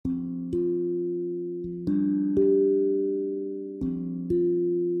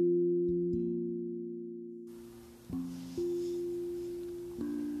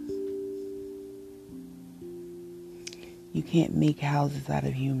can't make houses out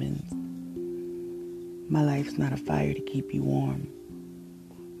of humans. My life's not a fire to keep you warm.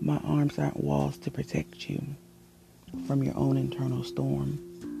 My arms aren't walls to protect you from your own internal storm.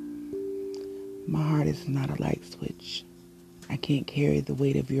 My heart is not a light switch. I can't carry the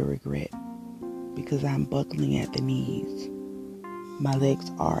weight of your regret because I'm buckling at the knees. My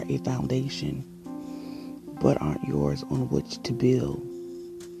legs are a foundation, but aren't yours on which to build.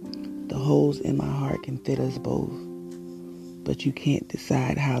 The holes in my heart can fit us both, but you can't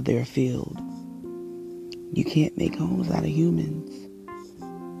decide how they're filled. You can't make homes out of humans.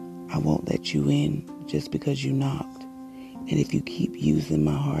 I won't let you in just because you knocked. And if you keep using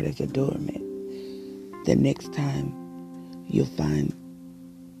my heart as a doormat, the next time you'll find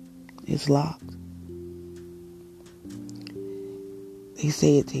it's locked. They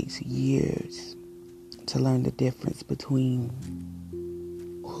say it takes years to learn the difference between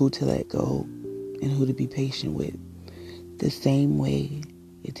who to let go and who to be patient with. The same way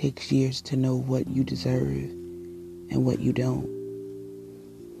it takes years to know what you deserve and what you don't.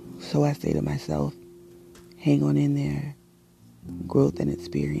 So I say to myself, hang on in there. Growth and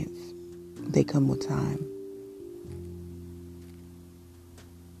experience, they come with time.